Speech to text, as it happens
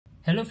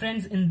Hello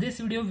friends, in this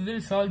video we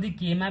will solve the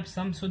K-map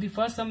sum. So the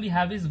first sum we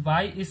have is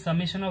y is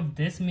summation of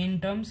this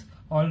mean terms,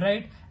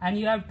 alright, and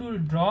you have to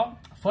draw,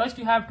 first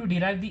you have to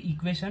derive the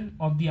equation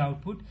of the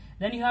output,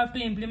 then you have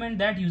to implement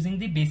that using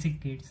the basic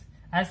gates,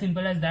 as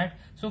simple as that.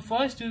 So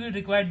first we will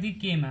require the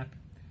K-map.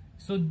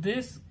 So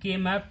this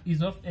K-map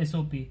is of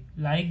SOP,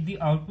 like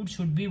the output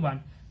should be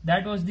 1.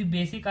 That was the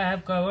basic I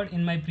have covered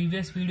in my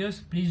previous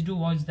videos, please do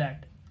watch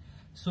that.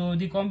 So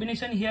the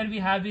combination here we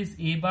have is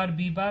A bar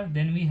B bar,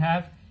 then we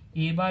have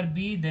A bar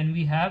B, then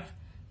we have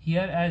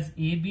here as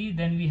AB,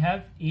 then we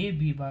have A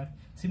B bar.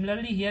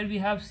 Similarly here we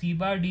have C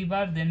bar D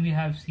bar, then we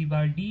have C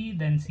bar D,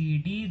 then C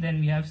D,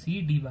 then we have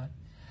C D bar.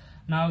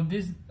 Now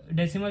this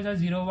decimals are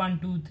 0, 1,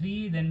 2,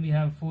 3, then we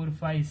have 4,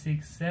 5,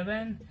 6,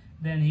 7,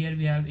 then here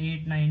we have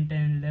 8, 9,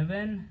 10,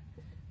 11,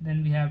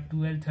 then we have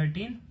 12,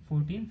 13,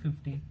 14,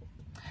 15.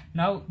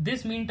 Now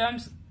this mean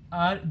terms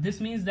are,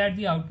 this means that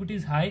the output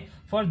is high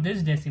for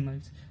this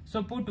decimals.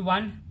 So put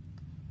 1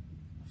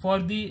 for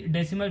the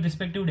decimal,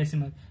 respective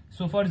decimal.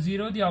 So for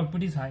 0 the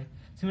output is high.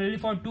 Similarly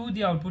for 2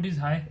 the output is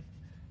high.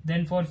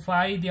 Then for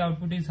 5 the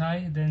output is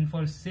high. Then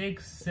for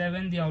 6,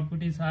 7 the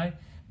output is high.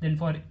 Then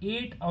for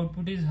 8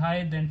 output is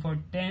high. Then for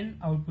 10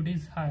 output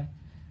is high.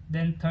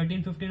 Then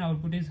 13, 15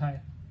 output is high.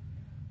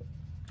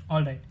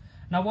 Alright.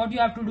 Now what you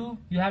have to do?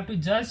 You have to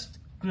just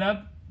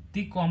club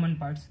the common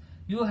parts.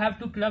 You have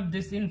to club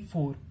this in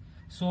 4.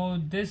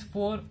 So this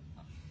 4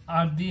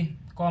 are the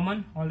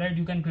common. Alright,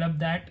 you can club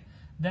that.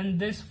 Then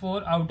this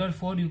 4, outer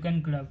 4 you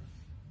can club.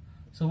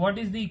 So what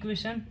is the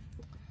equation?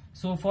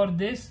 So for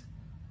this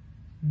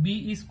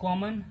B is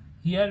common.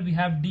 Here we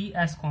have D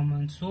as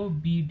common. So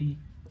BD.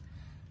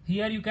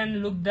 Here you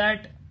can look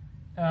that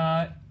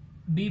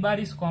B bar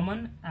is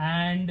common,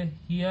 and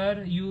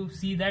here you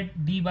see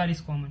that D bar is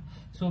common.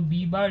 So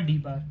B bar D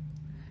bar.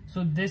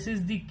 So this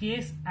is the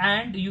case,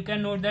 and you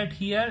can note that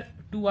here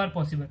 2 are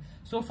possible.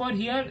 So for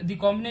here the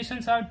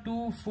combinations are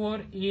 2,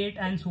 4, 8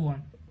 and so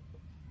on.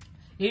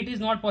 8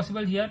 is not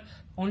possible here,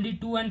 only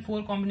 2 and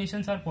 4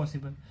 combinations are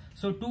possible.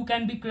 So 2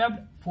 can be clubbed,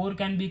 4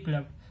 can be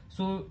clubbed.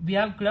 So we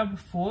have clubbed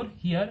 4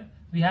 here,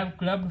 we have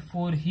clubbed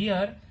 4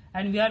 here,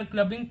 and we are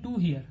clubbing 2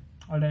 here.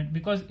 Alright,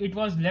 because it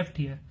was left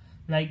here,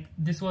 like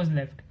this was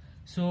left.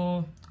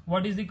 So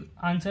what is the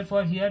answer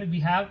for here?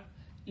 We have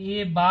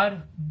A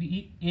bar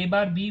B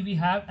we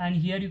have, and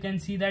here you can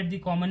see that the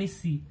common is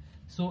C.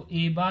 So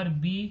A bar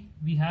B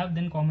we have,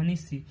 then common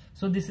is C.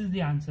 So this is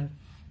the answer.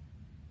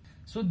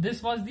 So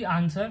this was the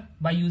answer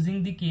by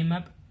using the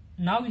K-map.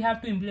 Now we have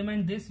to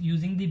implement this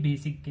using the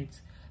basic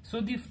gates.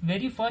 So the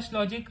very first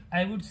logic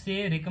I would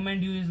say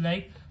recommend you is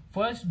like,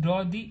 first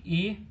draw the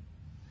A,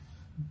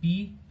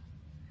 B,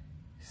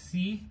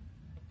 C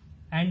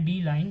and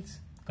D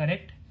lines,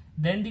 correct?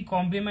 Then the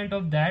complement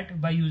of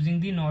that by using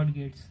the NOT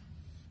gates.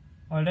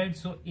 Alright,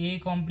 so A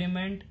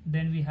complement,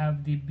 then we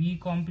have the B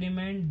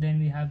complement, then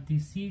we have the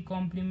C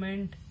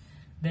complement,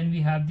 then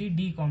we have the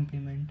D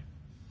complement.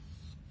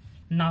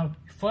 Now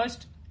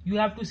first you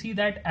have to see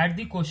that at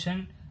the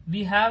question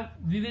we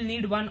will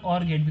need one OR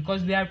gate,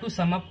 because we have to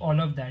sum up all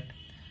of that.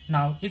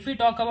 Now if we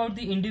talk about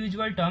the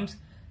individual terms,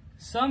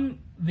 some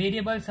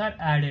variables are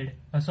added,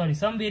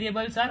 some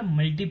variables are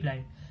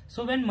multiplied.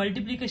 So when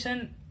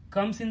multiplication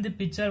comes in the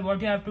picture, what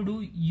you have to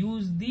do,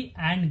 use the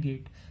AND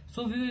gate.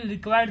 So we will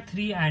require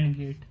 3 AND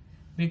gate,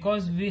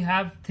 because we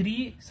have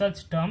 3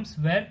 such terms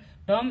where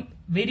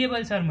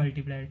variables are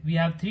multiplied. We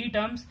have 3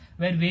 terms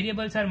where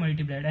variables are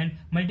multiplied, and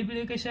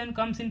multiplication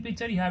comes in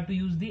picture, you have to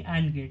use the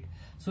AND gate.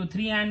 So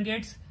 3 AND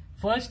gates.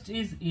 First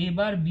is A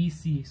bar B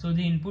C. So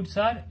the inputs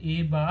are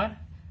A bar,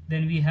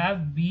 then we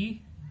have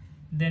B,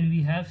 then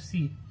we have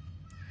C.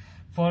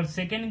 For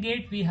second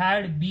gate we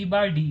had B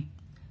bar D.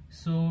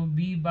 So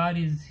B bar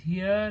is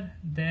here,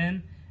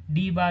 then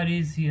D bar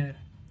is here.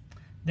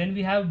 Then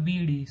we have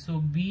BD. So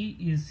B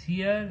is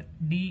here,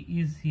 D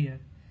is here.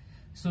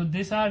 So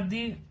these are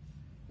the,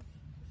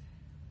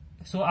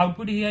 so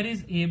output here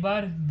is A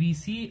bar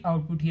BC,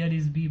 output here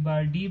is B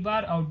bar D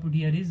bar, output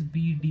here is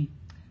BD.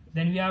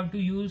 Then we have to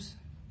use,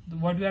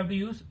 what we have to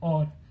use,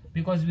 OR,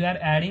 because we are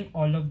adding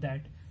all of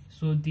that.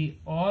 So the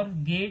OR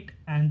gate,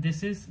 and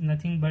this is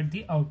nothing but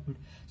the output.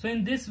 So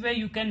in this way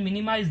you can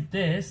minimize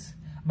this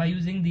by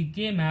using the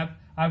K-map.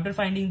 After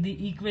finding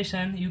the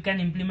equation you can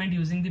implement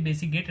using the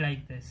basic gate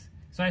like this.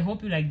 So I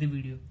hope you like the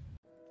video.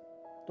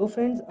 तो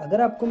friends,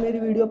 अगर आपको मेरी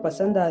video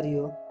पसंद आ रही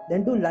हो,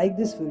 then do like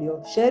this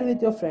video, share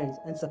with your friends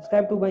and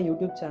subscribe to my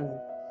YouTube channel.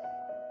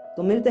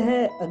 तो मिलते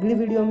हैं अगली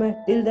वीडियो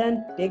में. Till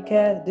then, take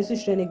care. This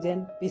is Shrenik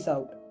Jain. Peace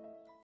out.